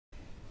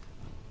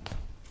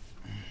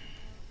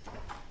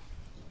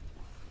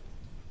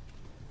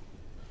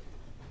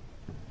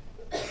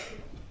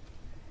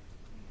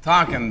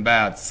talking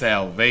about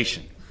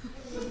salvation.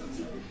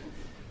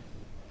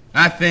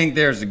 I think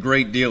there's a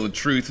great deal of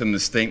truth in the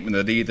statement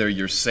that either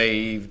you're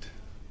saved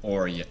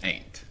or you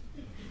ain't.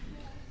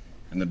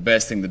 And the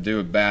best thing to do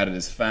about it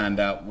is find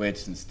out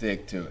which and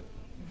stick to it.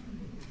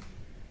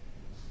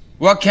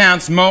 What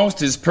counts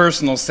most is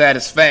personal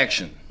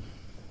satisfaction.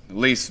 At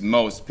least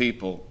most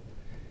people.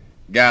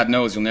 God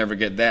knows you'll never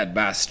get that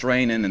by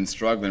straining and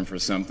struggling for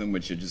something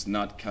which you're just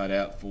not cut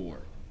out for.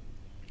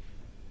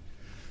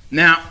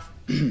 Now,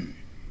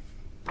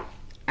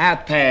 I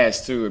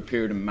passed through a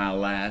period of my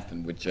life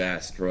in which I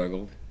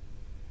struggled.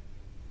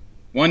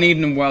 One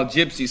evening while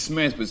Gypsy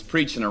Smith was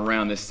preaching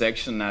around this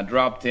section, I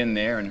dropped in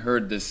there and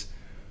heard this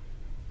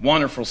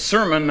wonderful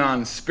sermon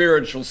on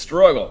spiritual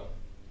struggle.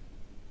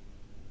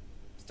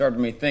 It started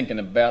me thinking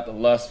about the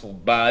lustful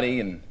body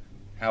and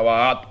how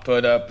I ought to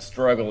put up a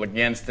struggle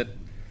against it. And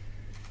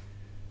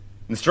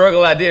the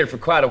struggle I did for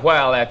quite a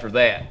while after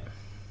that.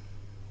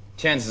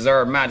 Chances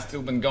are it might have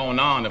still been going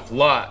on if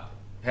Lot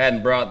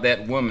hadn't brought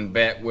that woman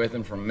back with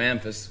him from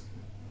Memphis.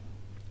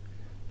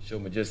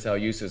 Showed me just how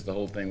useless the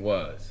whole thing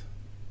was,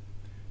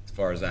 as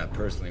far as I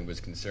personally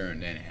was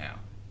concerned anyhow.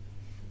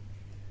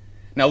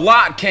 Now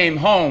Lot came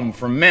home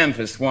from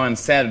Memphis one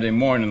Saturday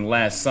morning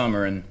last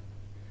summer and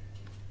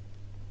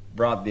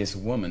brought this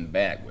woman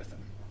back with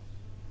him.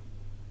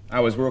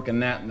 I was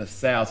working out in the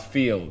south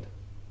field,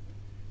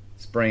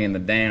 spraying the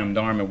damned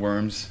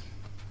armyworms,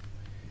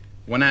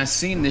 when I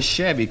seen this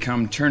Chevy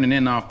come turning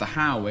in off the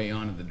highway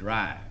onto the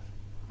drive.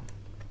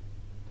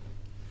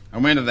 I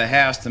went to the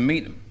house to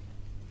meet him.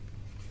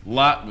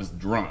 Lot was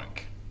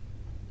drunk.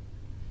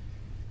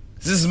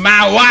 "This is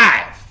my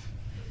wife,"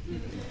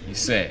 he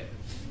said.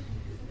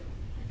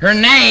 "Her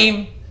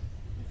name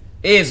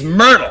is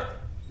Myrtle."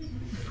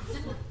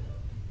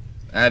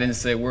 I didn't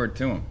say a word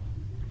to him.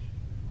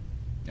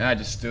 I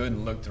just stood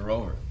and looked her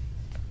over.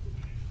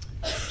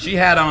 She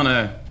had on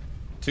a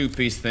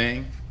two-piece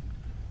thing,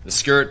 the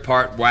skirt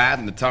part white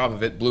and the top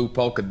of it blue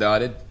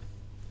polka-dotted,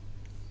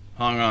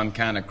 hung on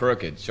kind of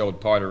crooked,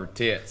 showed part of her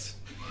tits.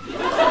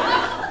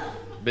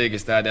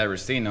 Biggest I'd ever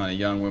seen on a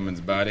young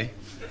woman's body.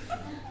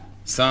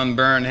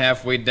 Sunburned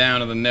halfway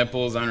down to the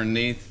nipples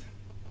underneath,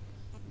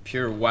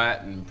 pure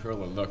white and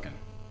pearly looking.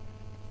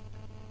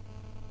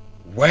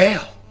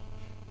 "Well,"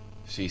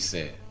 she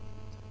said,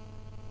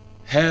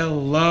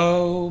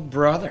 "hello,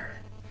 brother."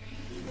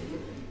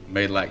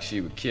 Made like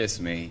she would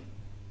kiss me,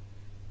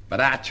 but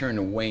I turned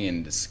away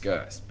in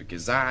disgust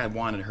because I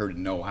wanted her to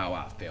know how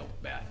I felt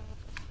about it.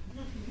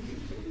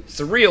 It's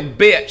a real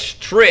bitch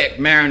trick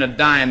marrying a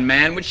dying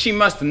man, which she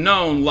must have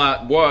known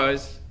Lot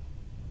was.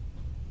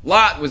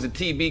 Lot was a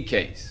TB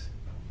case.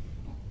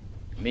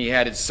 And he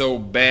had it so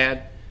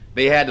bad,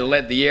 they had to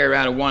let the air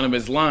out of one of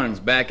his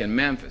lungs back in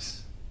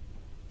Memphis.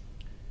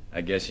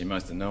 I guess she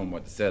must have known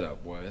what the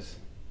setup was.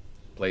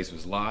 The place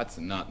was Lot's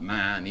and not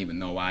mine, even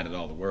though I did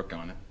all the work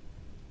on it.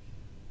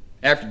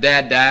 After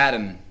Dad died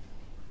and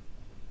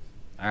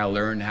I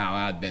learned how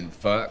I'd been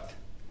fucked,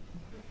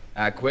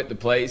 I quit the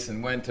place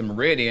and went to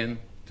Meridian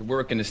to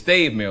work in the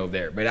stave mill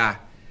there. But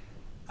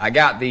I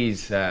got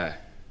these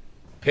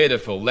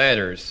pitiful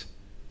letters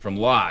from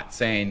Lot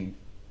saying,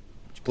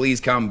 "Would you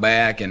please come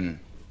back?" And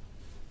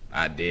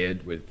I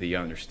did, with the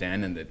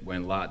understanding that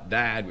when Lot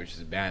died, which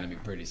is bound to be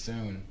pretty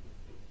soon,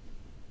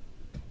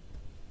 the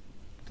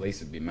place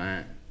would be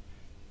mine.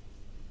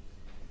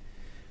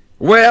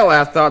 Well,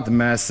 I thought to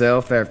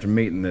myself after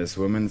meeting this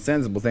woman, the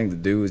sensible thing to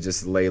do is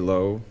just lay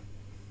low,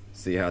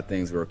 see how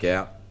things work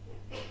out.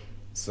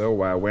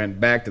 So I went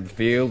back to the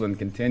field and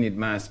continued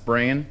my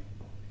spraying.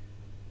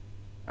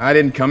 I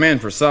didn't come in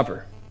for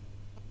supper.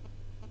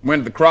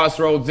 Went to the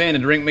Crossroads Inn to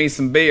drink me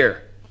some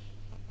beer.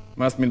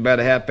 Must have been about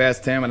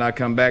 10:30 when I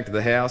come back to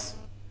the house.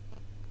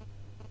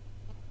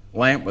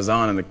 Lamp was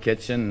on in the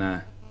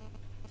kitchen.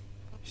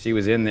 She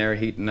was in there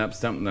heating up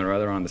something or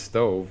other on the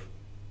stove.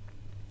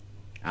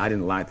 I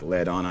didn't light the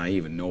lead on. I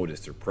even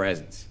noticed her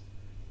presence.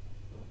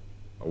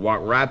 I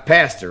walked right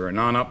past her and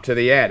on up to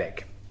the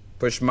attic.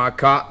 Pushed my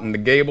cot in the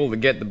gable to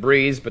get the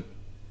breeze, but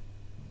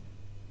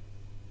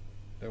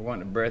there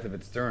wasn't a breath of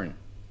it stirring.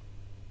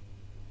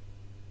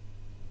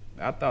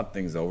 I thought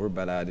things over,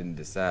 but I didn't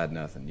decide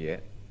nothing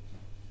yet.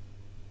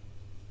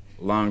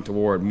 Along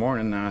toward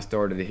morning, I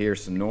started to hear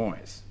some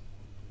noise.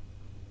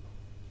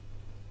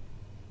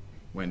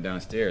 Went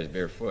downstairs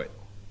barefoot.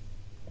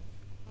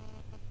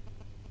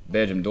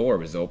 Bedroom door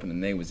was open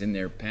and they was in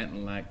there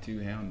panting like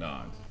two hound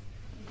dogs.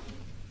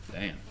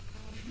 Damn.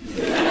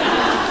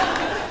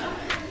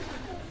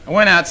 I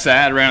went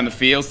outside around the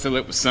fields till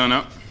it was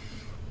sunup,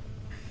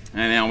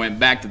 and then I went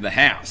back to the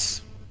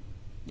house.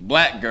 The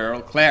black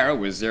girl, Clara,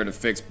 was there to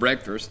fix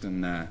breakfast,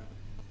 and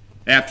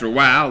after a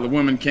while the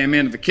woman came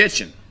into the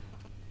kitchen.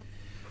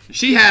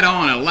 She had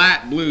on a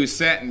light blue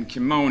satin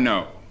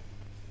kimono,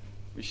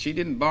 but she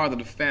didn't bother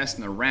to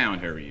fasten around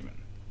her even.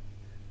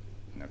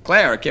 Now,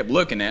 Clara kept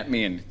looking at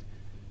me and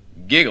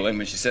giggling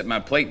when she set my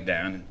plate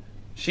down. And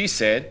she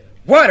said,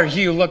 "What are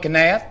you looking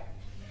at?"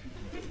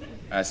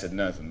 I said,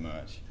 "Nothing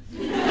much."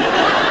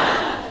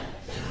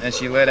 Then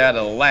she let out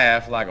a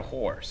laugh like a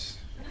horse.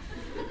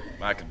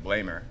 I could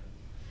blame her.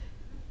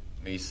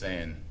 Me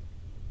saying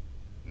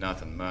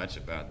nothing much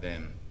about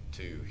them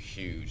two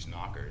huge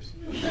knockers.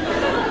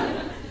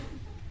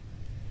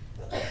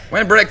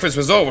 When breakfast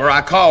was over,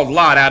 I called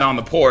Lot out on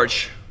the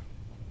porch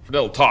for a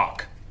little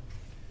talk.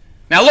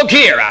 Now look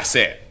here, I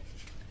said.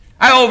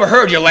 I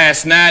overheard you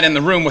last night in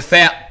the room with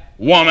that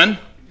woman.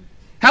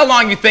 How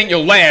long you think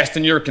you'll last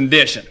in your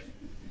condition?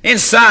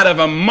 Inside of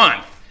a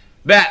month,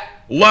 that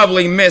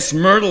lovely Miss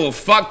Myrtle will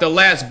fuck the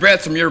last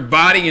breath from your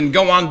body and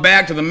go on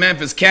back to the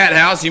Memphis cat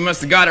house. You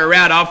must have got her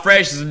out all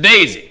fresh as a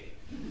daisy.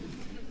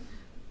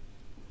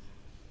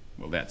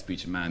 Well, that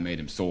speech of mine made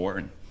him sore,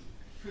 and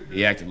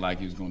he acted like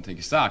he was going to take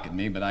a sock at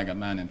me, but I got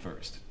mine in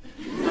first.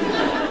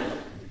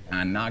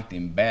 I knocked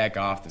him back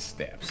off the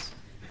steps.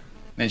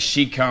 Then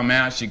she come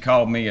out, she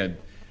called me a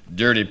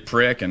dirty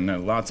prick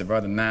and lots of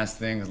other nice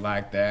things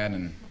like that,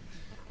 and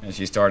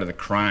she started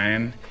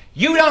crying.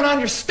 You don't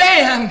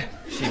understand,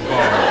 she bawled.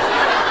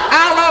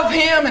 I love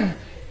him and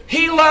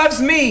he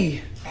loves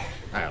me.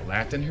 I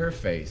laughed in her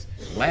face.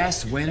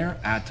 Last winter,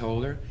 I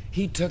told her,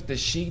 he took the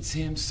sheets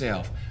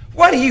himself.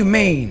 What do you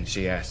mean,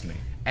 she asked me.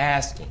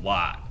 Ask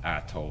Lot,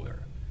 I told her.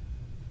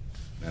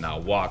 Then I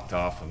walked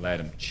off and let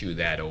him chew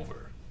that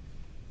over.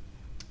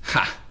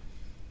 Ha!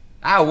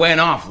 I went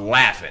off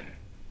laughing.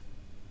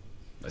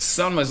 The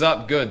sun was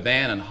up good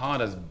then and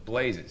hot as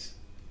blazes.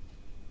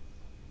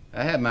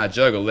 I had my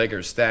jug of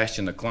liquor stashed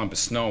in a clump of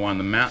snow on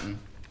the mountain.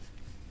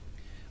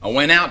 I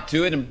went out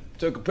to it and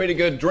took a pretty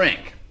good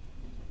drink.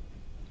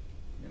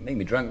 It made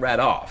me drunk right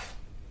off,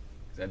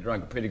 because I'd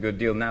drunk a pretty good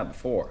deal the night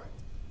before.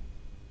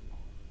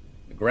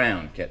 The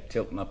ground kept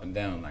tilting up and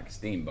down like a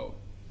steamboat.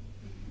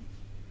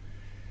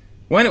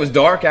 When it was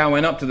dark, I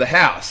went up to the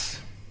house.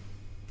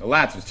 The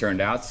lights was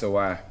turned out, so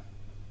I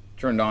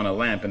turned on a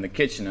lamp in the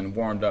kitchen and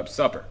warmed up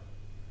supper.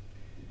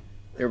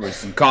 There was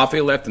some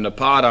coffee left in a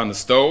pot on the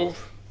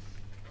stove.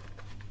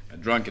 I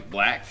drunk it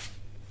black,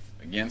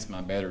 against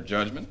my better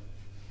judgment.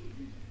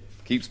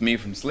 Keeps me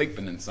from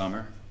sleeping in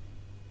summer,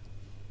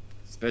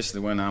 especially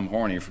when I'm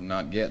horny from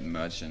not getting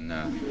much, and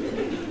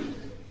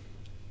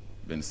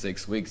been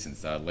 6 weeks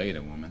since I laid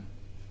a woman.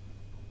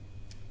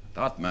 I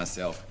thought to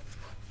myself,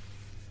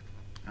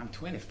 I'm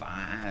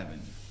 25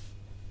 and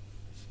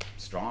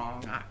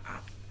strong.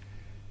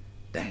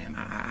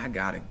 I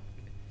gotta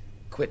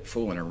quit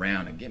fooling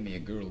around and get me a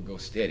girl to go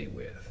steady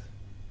with.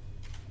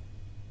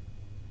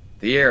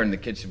 The air in the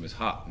kitchen was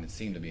hot and it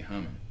seemed to be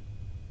humming.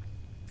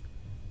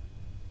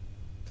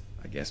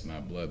 I guess my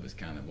blood was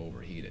kind of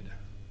overheated.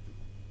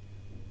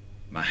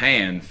 My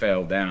hand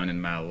fell down in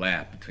my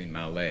lap between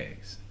my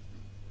legs.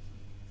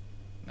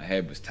 My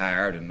head was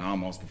tired, and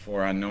almost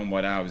before I knew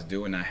what I was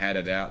doing, I had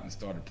it out and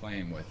started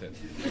playing with it.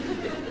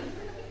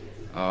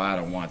 Oh, I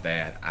don't want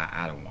that.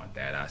 I don't want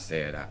that, I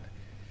said.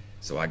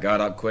 So I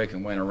got up quick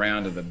and went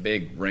around to the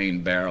big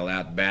rain barrel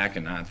out back,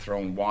 and I'd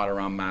thrown water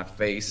on my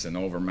face and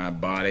over my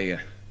body.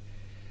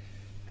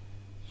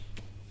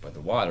 But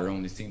the water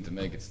only seemed to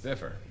make it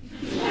stiffer.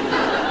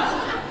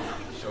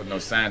 Showed no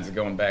signs of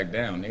going back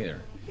down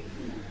either.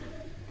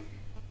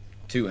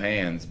 2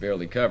 hands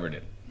barely covered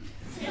it.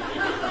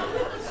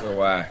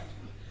 So I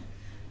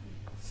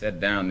sat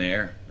down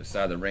there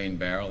beside the rain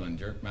barrel and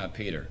jerked my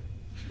Peter.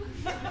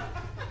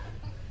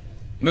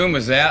 Moon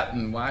was out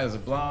and white as a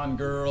blonde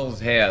girl's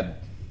head.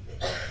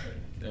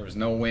 There was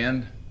no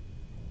wind.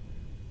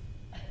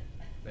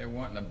 There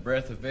wasn't a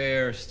breath of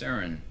air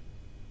stirring.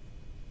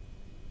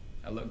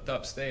 I looked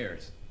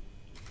upstairs.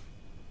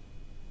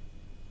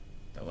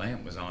 The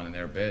lamp was on in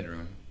their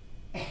bedroom.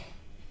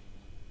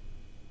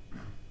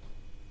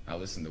 I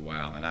listened a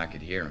while and I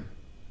could hear them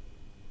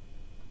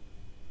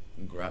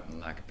grunting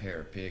like a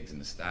pair of pigs in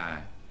the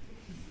sty.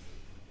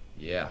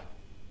 Yeah,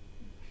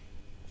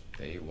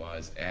 they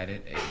was at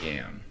it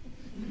again.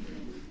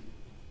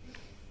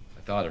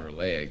 I thought of her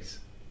legs,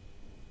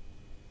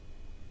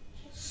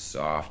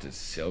 soft as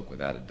silk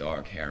without a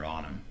dark hair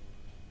on them,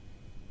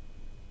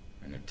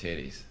 and her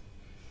titties,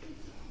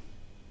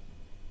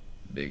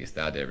 biggest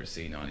I'd ever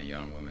seen on a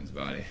young woman's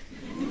body,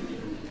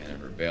 and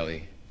of her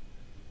belly,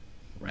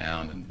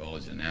 round and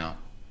bulging out.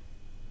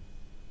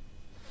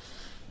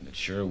 And it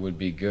sure would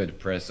be good to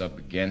press up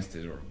against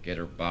it or get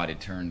her body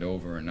turned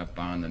over and up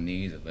on the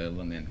knees a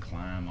little and then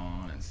climb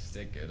on and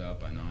stick it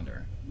up and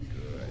under.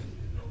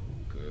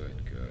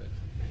 Good.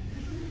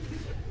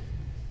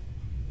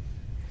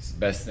 It's the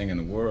best thing in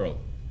the world,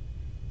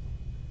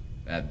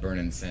 that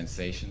burning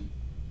sensation.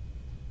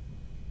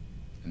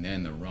 And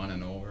then the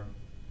running over,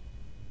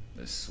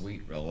 the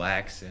sweet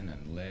relaxing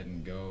and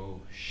letting go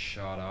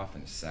shot off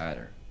inside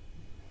her,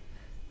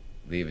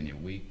 leaving you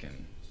weak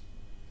and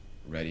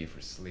ready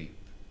for sleep.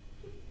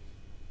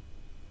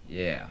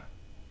 Yeah.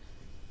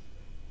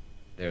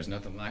 There's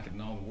nothing like it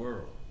in all the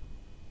world.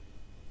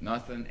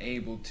 Nothing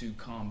able to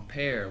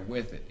compare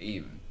with it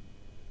even.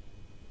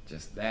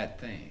 Just that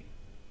thing.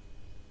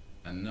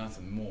 And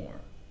nothing more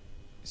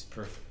is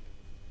perfect.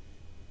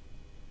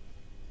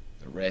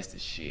 The rest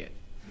is shit.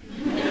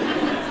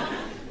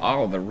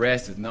 All of the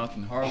rest is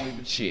nothing hardly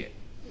but shit.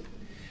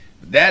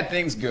 But that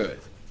thing's good.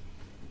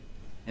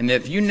 And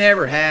if you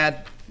never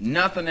had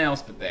Nothing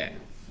else but that.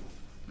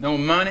 No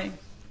money,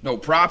 no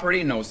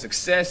property, no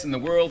success in the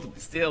world,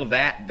 but still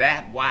that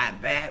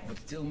would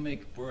still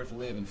make it worth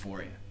living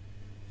for you.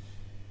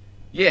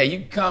 Yeah, you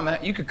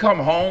could come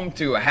home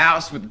to a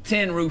house with a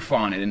tin roof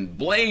on it and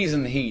blaze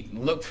in the heat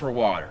and look for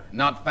water,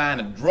 not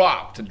find a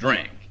drop to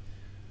drink.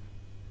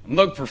 And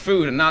look for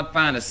food and not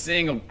find a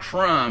single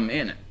crumb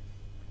in it.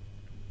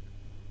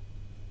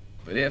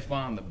 But if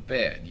on the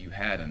bed you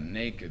had a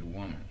naked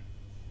woman,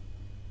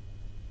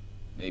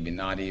 maybe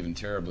not even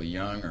terribly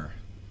young or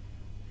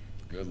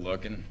good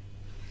looking,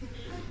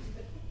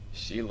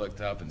 she looked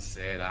up and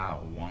said, "I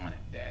want it,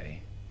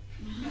 Daddy."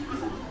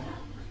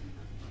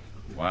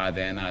 Why,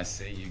 then I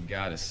say you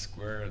got a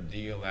square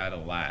deal out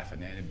of life,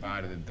 and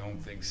anybody that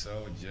don't think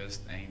so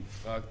just ain't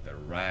fucked the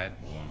right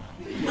woman.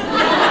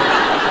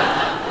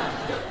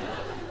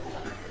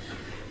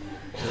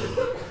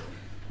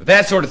 But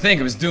that sort of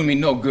thinking was doing me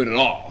no good at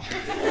all. So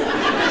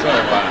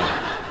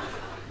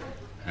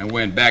I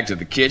went back to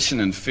the kitchen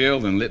and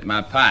filled and lit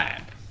my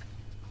pipe.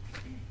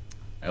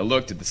 I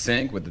looked at the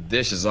sink with the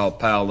dishes all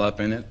piled up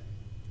in it.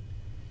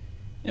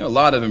 You know, a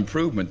lot of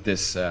improvement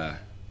this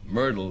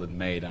Myrtle had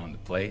made on the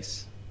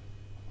place.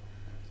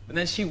 But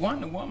then she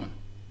wasn't a woman.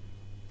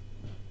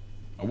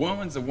 A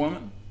woman's a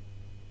woman,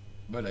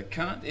 but a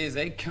cunt is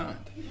a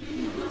cunt.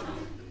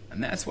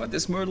 And that's what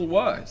this Myrtle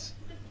was.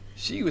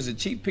 She was a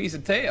cheap piece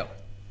of tail.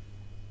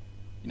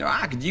 You know,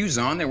 I could use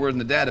on, there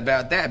wasn't a doubt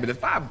about that, but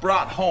if I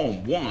brought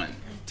home one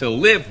to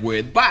live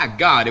with, by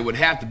God, it would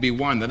have to be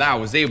one that I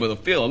was able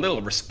to feel a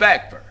little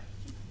respect for.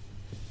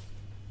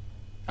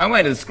 I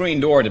went to the screen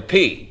door to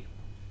pee.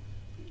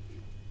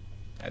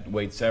 I had to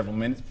wait several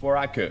minutes before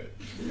I could.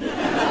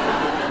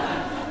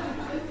 A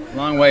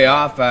long way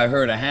off, I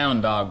heard a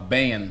hound dog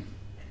baying.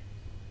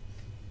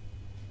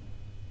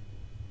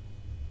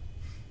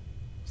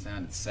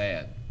 Sounded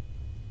sad.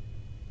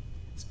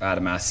 In spite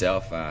of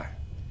myself, I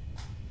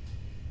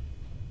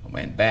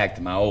went back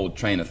to my old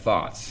train of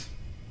thoughts.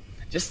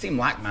 It just seemed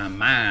like my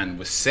mind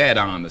was set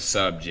on the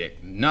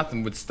subject.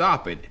 Nothing would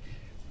stop it.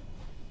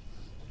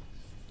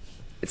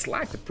 It's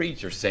like the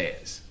preacher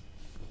says.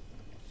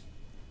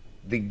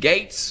 The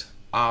gates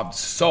of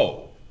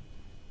soul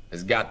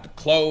has got to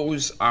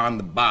close on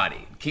the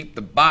body. Keep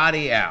the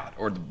body out,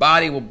 or the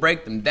body will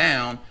break them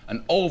down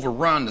and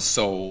overrun the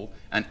soul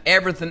and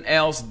everything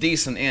else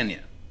decent in you.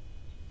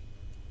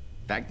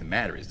 The fact of the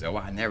matter is, though,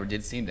 I never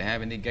did seem to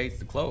have any gates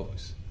to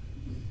close.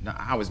 No,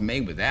 I was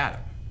made without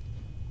them.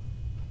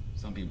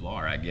 Some people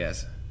are, I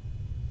guess.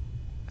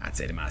 I'd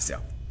say to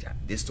myself,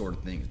 this sort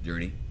of thing is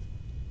dirty.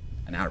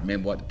 And I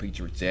remember what the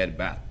preacher had said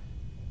about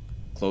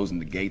closing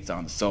the gates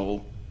on the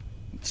soul,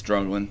 and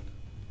struggling.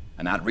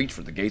 And I'd reach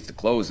for the gates to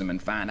close them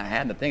and find I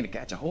hadn't a thing to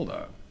catch a hold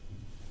of.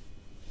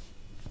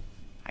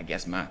 I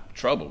guess my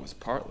trouble was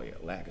partly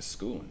a lack of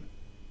schooling.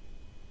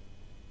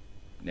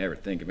 Never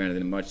think of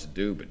anything much to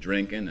do but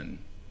drinking and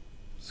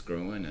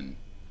screwing and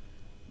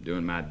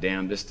doing my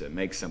damnedest to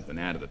make something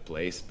out of the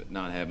place, but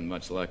not having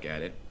much luck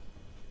at it.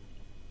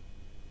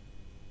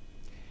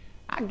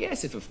 I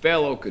guess if a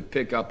fellow could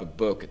pick up a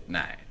book at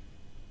night,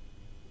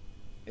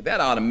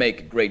 that ought to make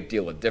a great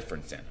deal of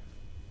difference in him.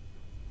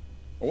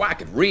 Or I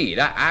could read.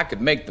 I could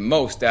make the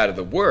most out of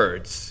the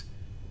words,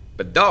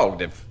 but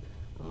dogged if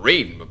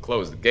reading would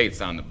close the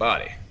gates on the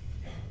body.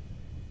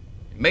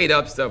 Made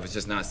up stuff is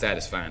just not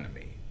satisfying to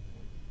me.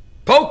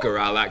 Poker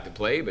I like to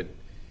play, but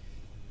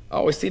I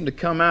always seem to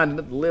come out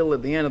a little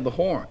at the end of the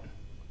horn.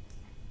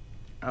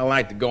 I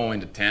like to go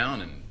into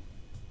town and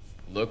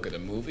look at a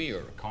movie or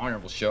a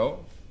carnival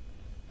show,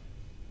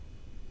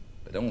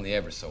 but only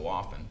ever so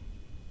often.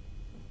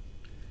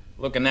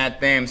 Looking at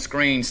them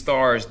screen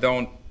stars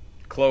don't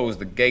close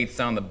the gates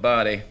on the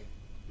body.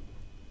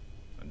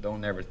 I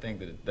don't ever think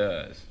that it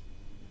does.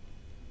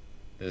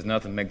 There's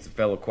nothing makes a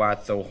fellow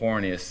quite so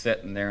horny as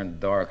sitting there in the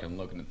dark and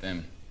looking at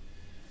them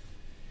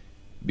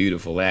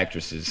beautiful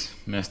actresses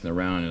messing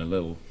around in a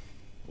little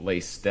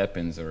lace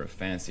step-ins or a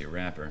fancy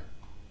wrapper.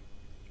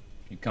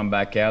 You come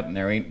back out and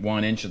there ain't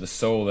 1 inch of the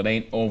soul that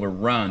ain't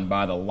overrun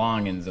by the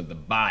longings of the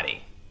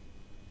body.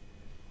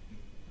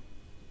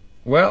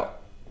 Well,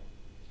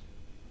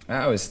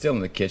 I was still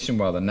in the kitchen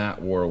while the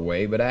night wore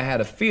away, but I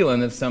had a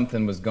feeling that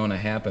something was going to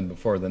happen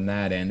before the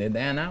night ended,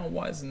 and I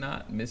was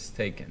not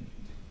mistaken.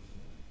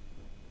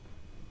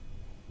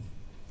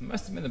 It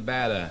must have been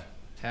about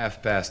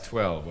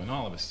 12:30 when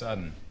all of a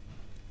sudden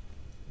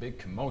a big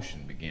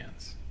commotion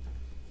begins.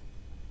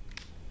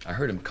 I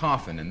heard him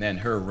coughing and then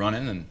her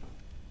running and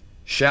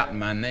shouting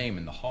my name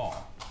in the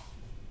hall.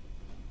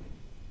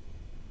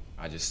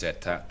 I just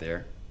sat tight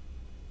there,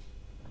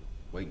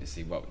 waiting to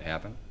see what would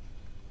happen.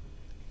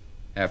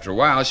 After a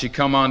while, she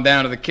come on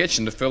down to the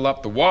kitchen to fill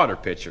up the water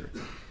pitcher.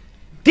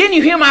 "Didn't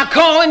you hear my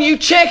calling, you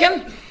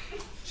chicken?"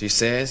 she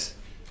says.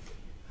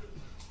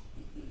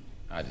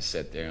 I just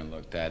sat there and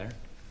looked at her.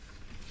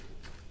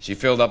 She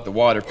filled up the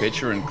water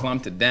pitcher and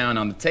clumped it down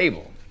on the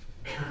table.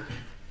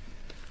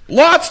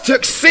 "Lot's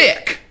took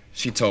sick,"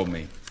 she told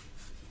me.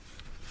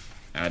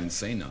 I didn't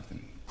say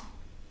nothing.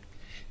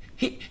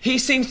 He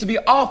seems to be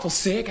awful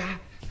sick.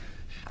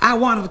 I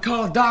wanted to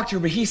call a doctor,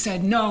 but he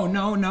said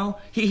no.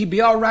 He'd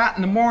be all right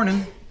in the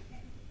morning.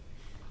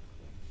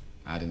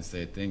 I didn't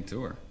say a thing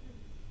to her.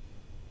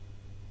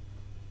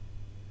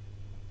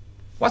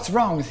 What's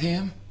wrong with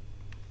him?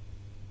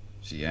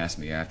 She asked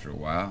me after a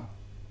while.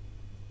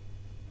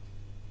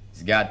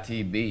 He's got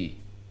TB,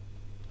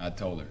 I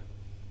told her.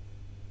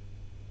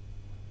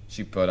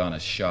 She put on a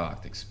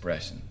shocked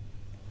expression.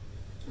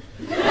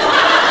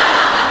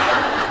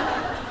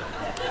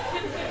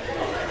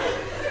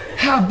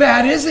 How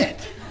bad is it?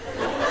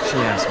 She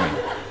asked me.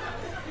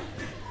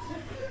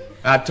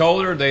 I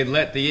told her they'd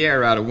let the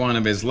air out of one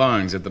of his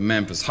lungs at the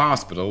Memphis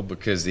hospital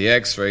because the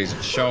x-rays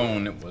had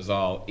shown it was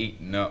all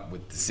eaten up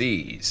with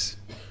disease.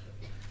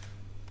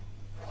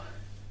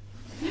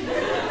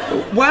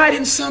 Why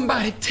didn't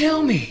somebody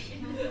tell me?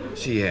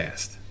 She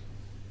asked.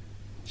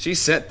 She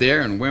sat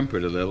there and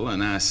whimpered a little,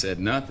 and I said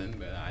nothing,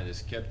 but I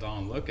just kept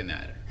on looking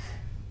at her.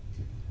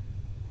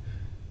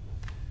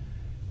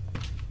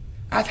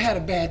 I've had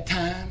a bad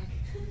time,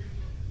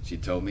 she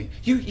told me.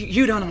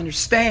 You don't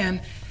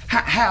understand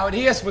how it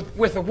is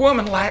with a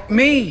woman like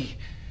me.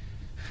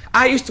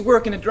 I used to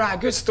work in a dry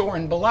goods store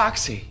in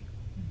Biloxi.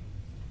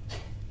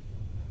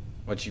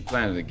 What, you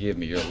planning to give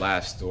me your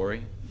life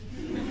story?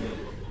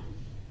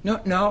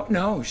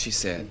 No, she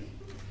said.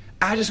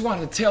 I just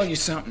wanted to tell you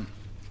something.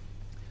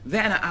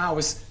 Then I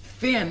was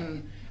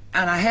thin,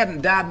 and I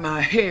hadn't dyed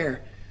my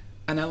hair,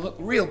 and I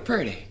looked real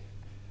pretty.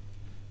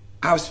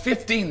 I was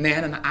 15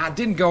 then, and I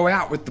didn't go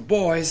out with the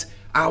boys.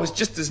 I was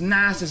just as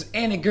nice as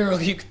any girl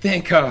you could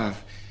think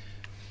of.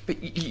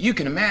 But you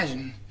can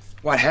imagine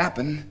what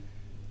happened.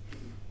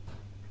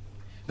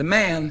 The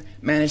man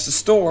managed the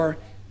store,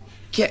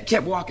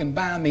 kept walking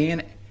by me,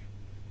 and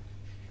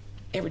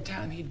every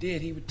time he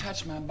did, he would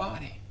touch my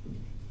body.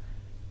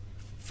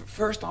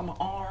 First on my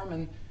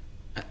arm,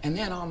 and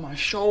then on my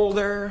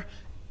shoulder,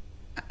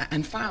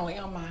 and finally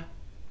on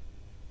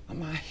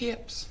my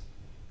hips.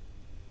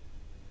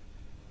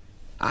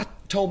 I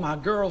told my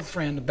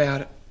girlfriend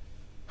about it.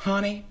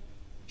 Honey,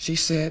 she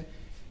said,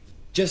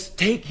 just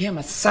take him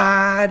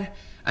aside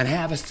and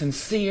have a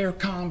sincere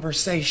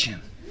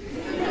conversation.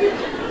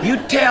 You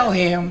tell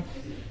him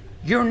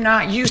you're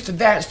not used to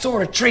that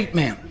sort of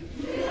treatment.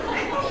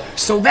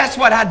 So that's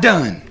what I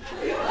done.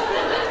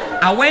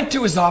 I went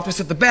to his office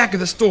at the back of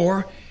the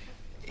store.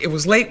 It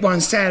was late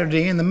one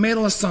Saturday in the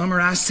middle of summer.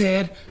 I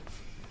said,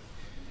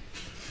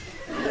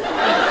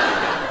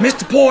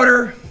 Mr.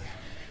 Porter,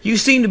 you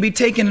seem to be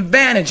taking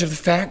advantage of the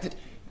fact that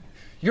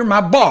you're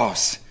my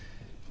boss,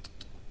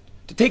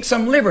 to take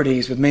some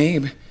liberties with me,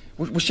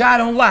 which I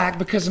don't like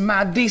because of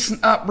my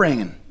decent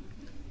upbringing.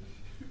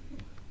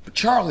 But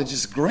Charlie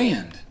just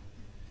grinned.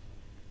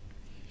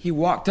 He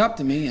walked up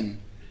to me and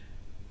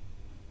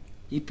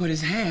he put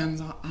his hands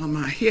on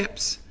my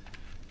hips.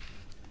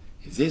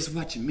 Is this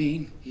what you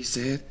mean? He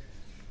said.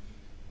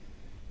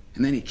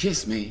 And then he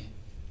kissed me.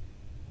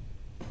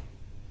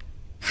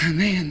 And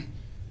then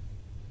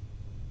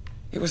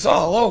it was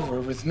all over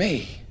with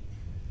me.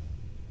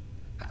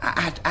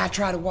 I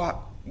tried to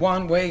walk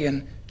one way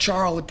and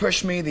Charlie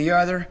pushed me the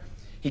other.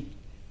 He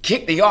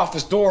kicked the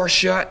office door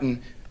shut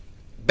and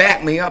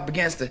backed me up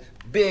against a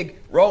big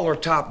roller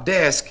top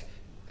desk,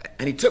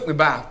 and he took me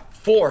by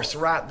force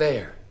right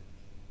there.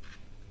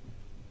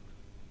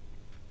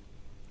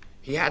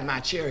 He had my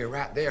cherry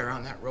right there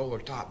on that roller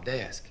top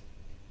desk.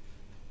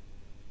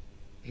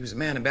 He was a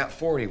man about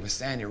 40 with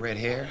sandy red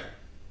hair.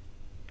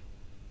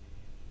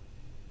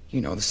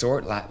 You know, the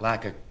sort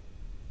like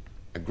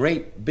a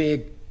great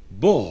big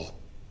bull.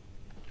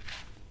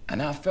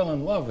 And I fell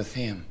in love with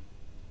him.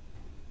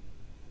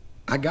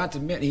 I got to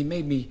admit, he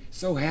made me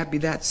so happy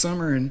that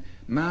summer, and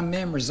my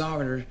memories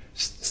of it are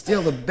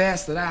still the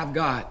best that I've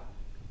got.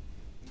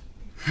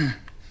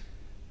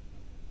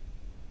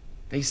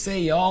 They say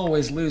you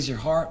always lose your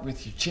heart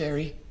with your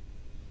cherry.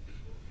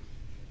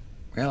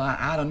 Well,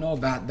 I don't know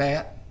about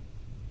that.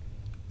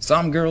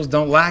 Some girls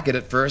don't like it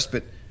at first,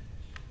 but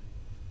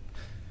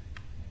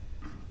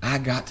I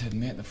got to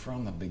admit that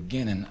from the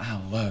beginning,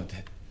 I loved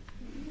it.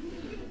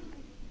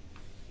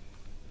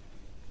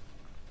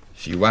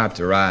 She wiped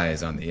her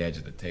eyes on the edge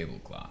of the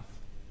tablecloth.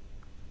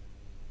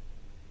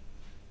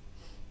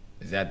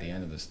 Is that the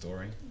end of the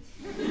story?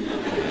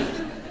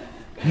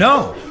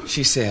 No,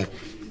 she said.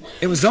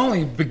 It was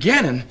only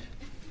beginning.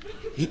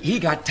 He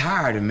got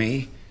tired of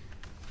me.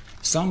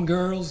 Some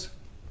girls,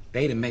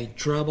 they'd have made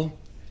trouble.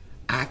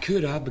 I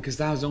could have, because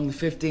I was only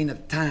 15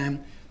 at the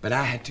time, but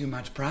I had too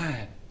much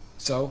pride.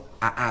 So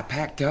I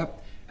packed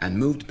up and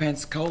moved to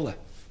Pensacola,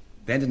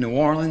 then to New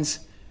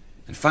Orleans,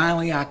 and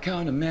finally I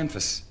come to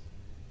Memphis.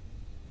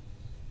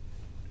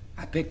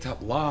 I picked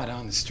up Lord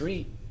on the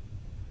street.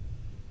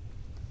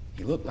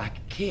 He looked like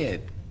a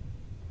kid.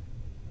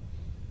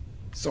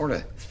 Sort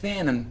of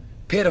thin and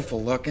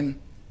pitiful looking.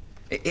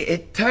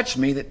 It touched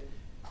me that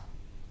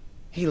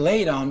he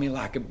laid on me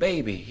like a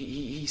baby.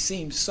 He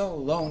seemed so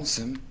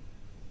lonesome.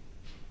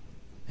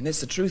 And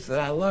it's the truth that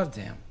I loved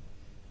him.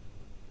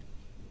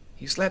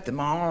 He slept in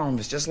my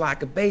arms just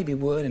like a baby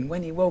would, and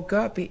when he woke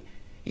up,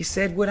 he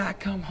said, would I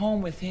come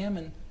home with him?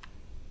 And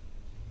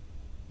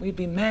we'd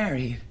be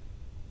married.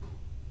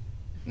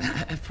 Now,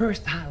 at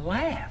first I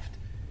laughed.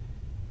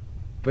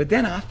 But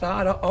then I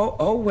thought,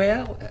 oh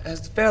well,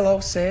 as the fellow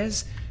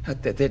says,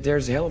 that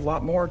there's a hell of a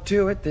lot more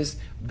to it, this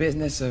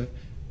business of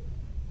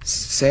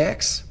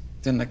sex,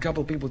 than a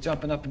couple of people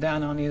jumping up and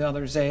down on each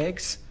other's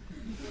eggs.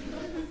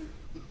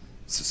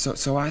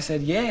 So I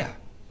said, yeah.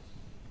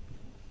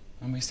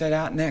 And we set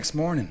out next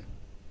morning.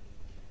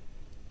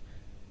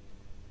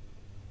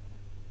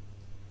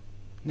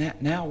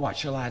 Now what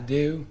shall I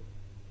do?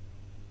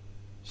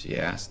 She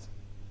asked.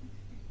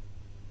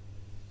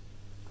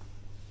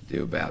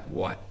 Do about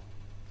what?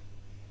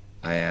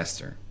 I asked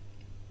her.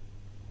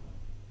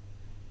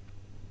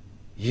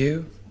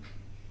 You?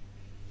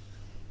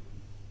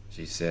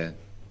 She said.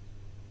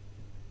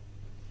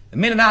 The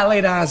minute I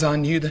laid eyes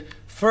on you, the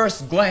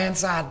first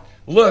glance I'd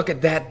look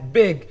at that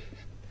big,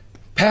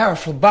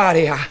 powerful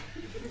body,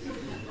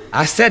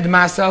 I said to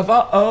myself,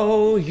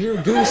 uh-oh,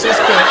 your goose is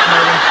cooked,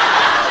 Mother.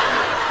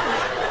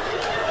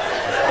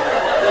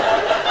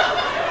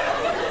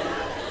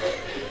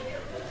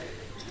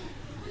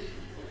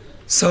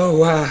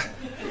 So,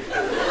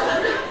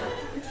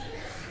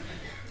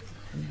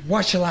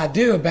 what shall I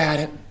do about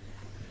it?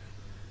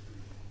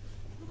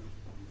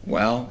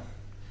 Well,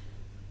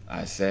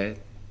 I said,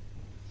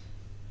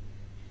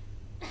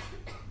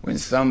 when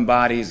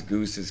somebody's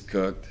goose is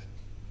cooked,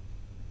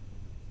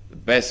 the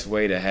best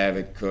way to have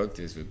it cooked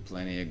is with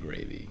plenty of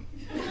gravy.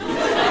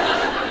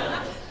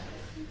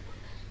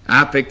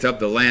 I picked up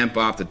the lamp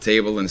off the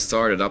table and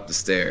started up the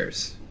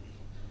stairs.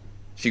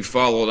 She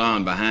followed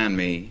on behind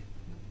me.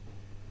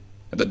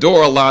 At the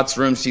door of Lot's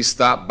room, she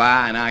stopped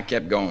by, and I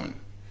kept going.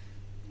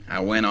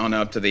 I went on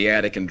up to the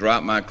attic and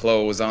dropped my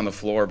clothes on the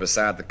floor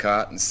beside the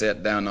cot and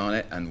sat down on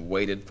it and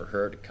waited for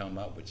her to come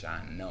up, which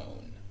I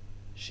known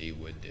she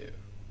would do.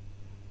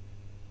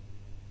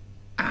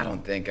 I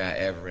don't think I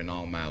ever in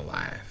all my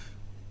life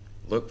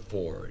looked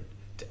forward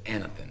to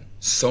anything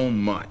so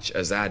much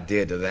as I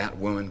did to that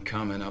woman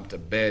coming up to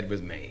bed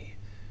with me.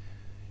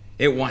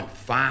 It went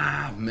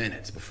 5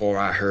 minutes before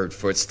I heard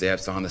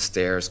footsteps on the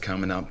stairs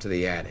coming up to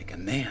the attic,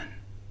 and then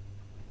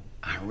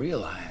I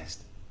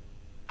realized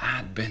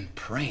I'd been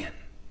praying.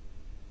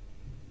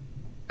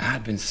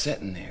 I'd been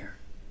sitting there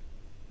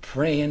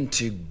praying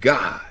to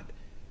God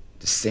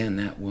to send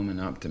that woman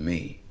up to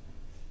me.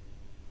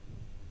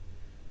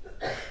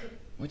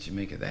 What you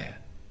make of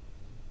that?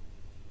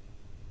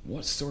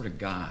 What sort of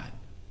God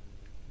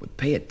would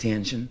pay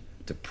attention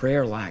to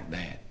prayer like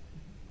that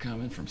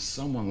coming from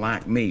someone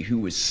like me who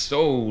was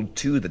sold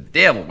to the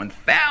devil when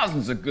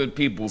thousands of good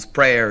people's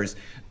prayers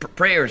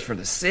for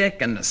the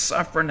sick and the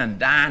suffering and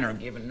dying are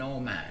given no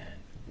mind?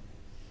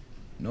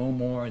 No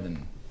more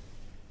than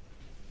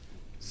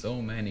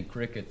so many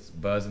crickets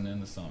buzzing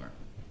in the summer.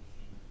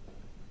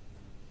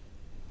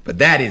 But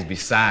that is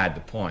beside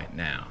the point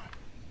now.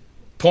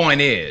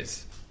 Point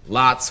is,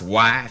 Lot's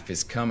wife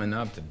is coming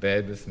up to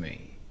bed with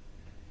me.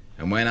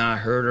 And when I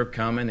heard her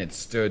coming, it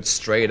stood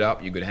straight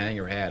up. You could hang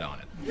your hat on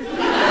it.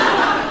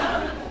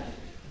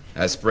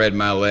 I spread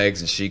my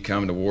legs, and she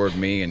come toward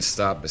me and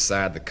stopped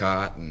beside the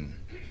cot and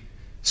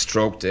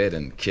stroked it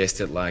and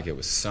kissed it like it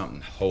was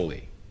something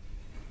holy.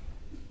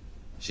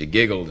 She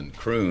giggled and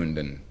crooned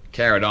and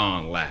carried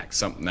on like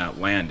something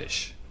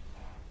outlandish.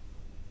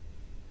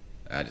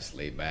 I just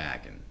lay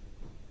back and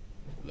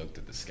looked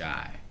at the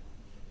sky.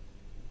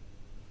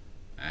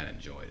 I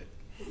enjoyed it.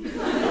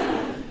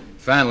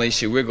 Finally,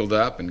 she wiggled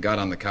up and got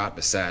on the cot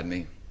beside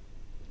me.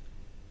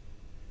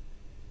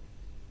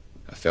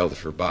 I felt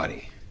of her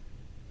body,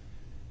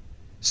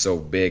 so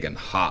big and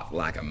hot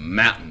like a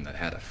mountain that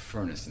had a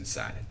furnace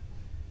inside it.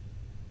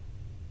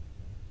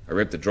 I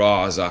ripped the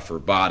drawers off her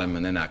bottom,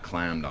 and then I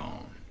climbed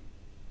on.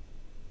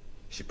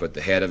 She put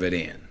the head of it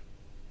in.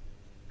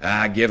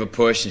 I gave a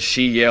push, and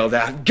she yelled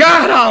out,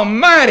 "God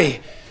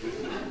Almighty!"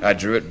 I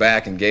drew it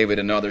back and gave it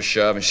another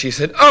shove, and she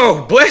said,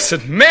 "Oh,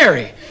 Blessed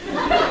Mary!"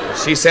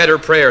 She said her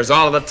prayers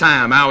all of the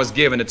time I was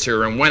giving it to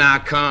her, and when I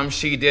come,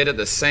 she did at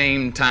the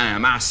same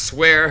time. I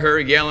swear her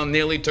yelling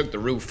nearly took the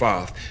roof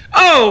off.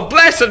 "Oh,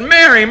 Blessed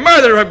Mary,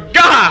 Mother of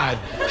God!"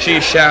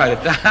 she shouted.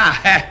 I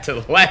had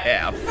to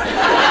laugh.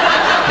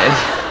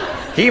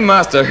 He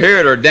must have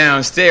heard her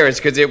downstairs,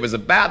 because it was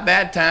about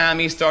that time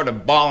he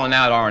started bawling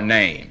out our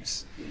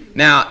names.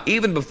 Now,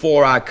 even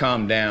before I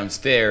come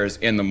downstairs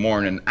in the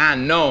morning, I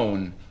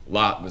known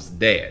Lot was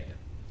dead.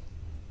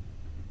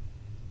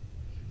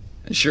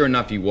 And sure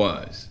enough, he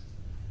was.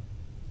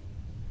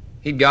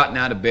 He'd gotten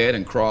out of bed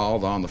and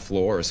crawled on the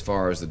floor as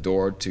far as the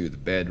door to the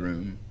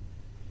bedroom.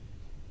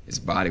 His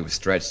body was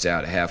stretched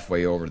out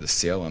halfway over the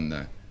sill, and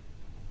the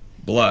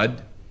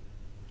blood,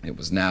 it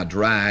was now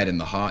dried in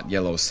the hot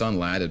yellow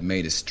sunlight, had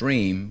made a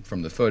stream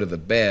from the foot of the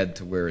bed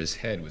to where his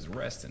head was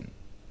resting.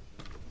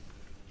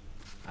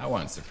 I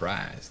wasn't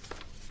surprised,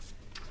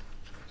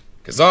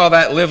 because all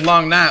that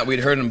livelong night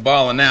we'd heard him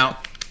bawling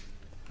out,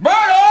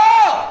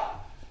 "Murder!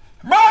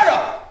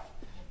 Murder!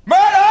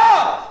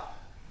 Murder!"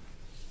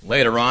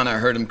 Later on, I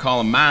heard him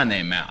calling my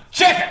name out.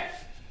 "Chicken!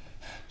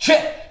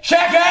 Chicken!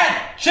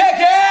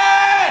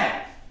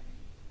 Chicken!"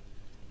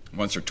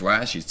 Once or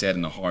twice she said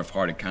in a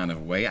half-hearted kind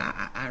of way,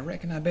 I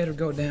reckon I better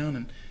go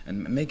down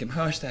and make him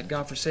hush that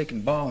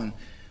godforsaken bawling.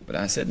 But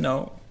I said,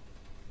 no,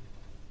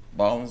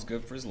 bawling's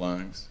good for his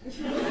lungs.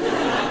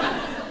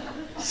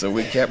 So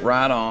we kept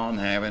right on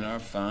having our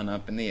fun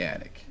up in the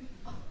attic.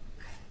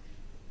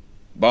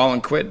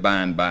 Bawling quit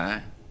by and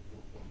by,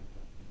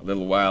 a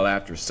little while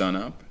after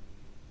sunup,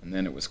 and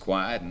then it was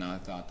quiet, and I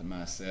thought to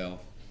myself,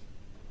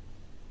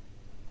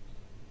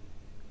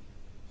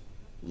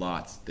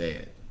 Lot's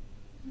dead.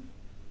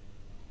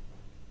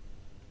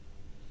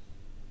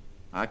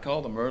 I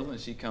called to Myrtle, and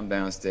she come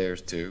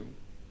downstairs too.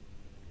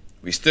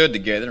 We stood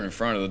together in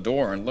front of the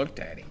door and looked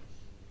at him.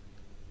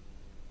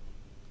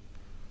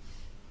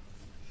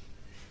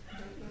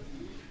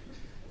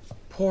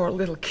 Poor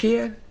little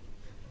kid,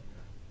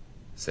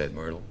 said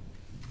Myrtle.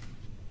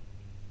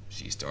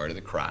 She started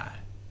to cry,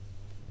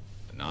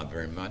 but not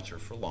very much or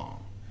for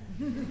long.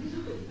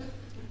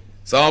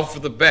 It's all for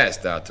the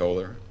best, I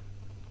told her.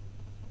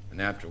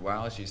 And after a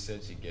while, she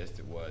said she guessed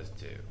it was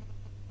too.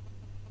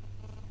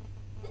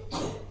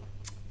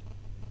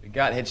 We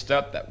got hitched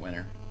up that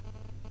winter.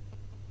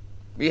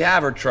 We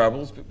have our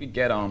troubles, but we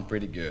get on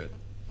pretty good.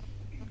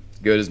 As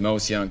good as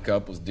most young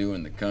couples do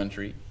in the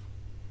country.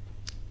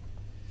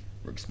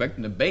 We're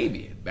expecting a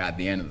baby about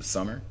the end of the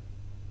summer.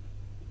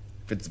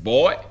 If it's a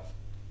boy,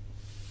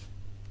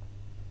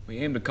 we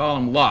aim to call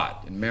him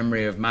Lot in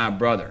memory of my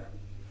brother.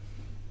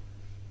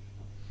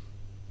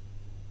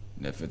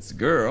 And if it's a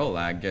girl,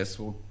 I guess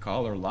we'll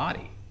call her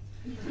Lottie.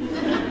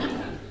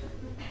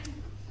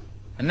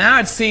 And now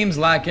it seems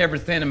like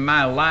everything in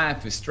my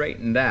life is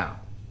straightened out.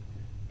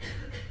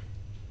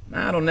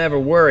 I don't ever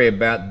worry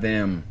about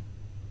them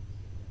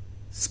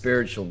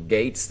spiritual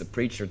gates the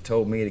preacher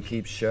told me to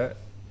keep shut.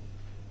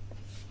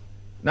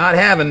 Not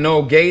having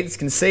no gates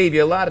can save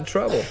you a lot of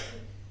trouble.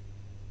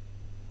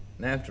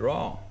 And after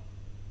all,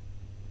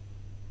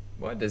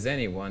 what does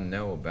anyone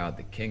know about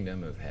the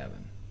kingdom of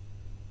heaven?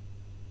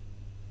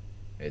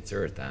 It's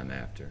earth I'm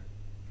after.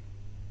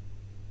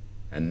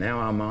 And now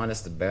I'm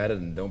honest about it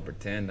and don't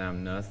pretend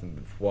I'm nothing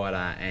but what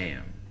I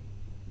am.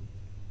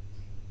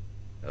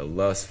 A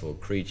lustful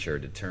creature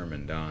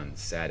determined on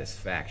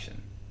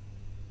satisfaction.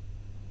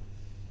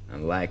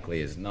 And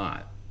likely as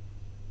not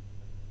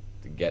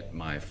to get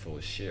my full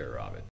share of it.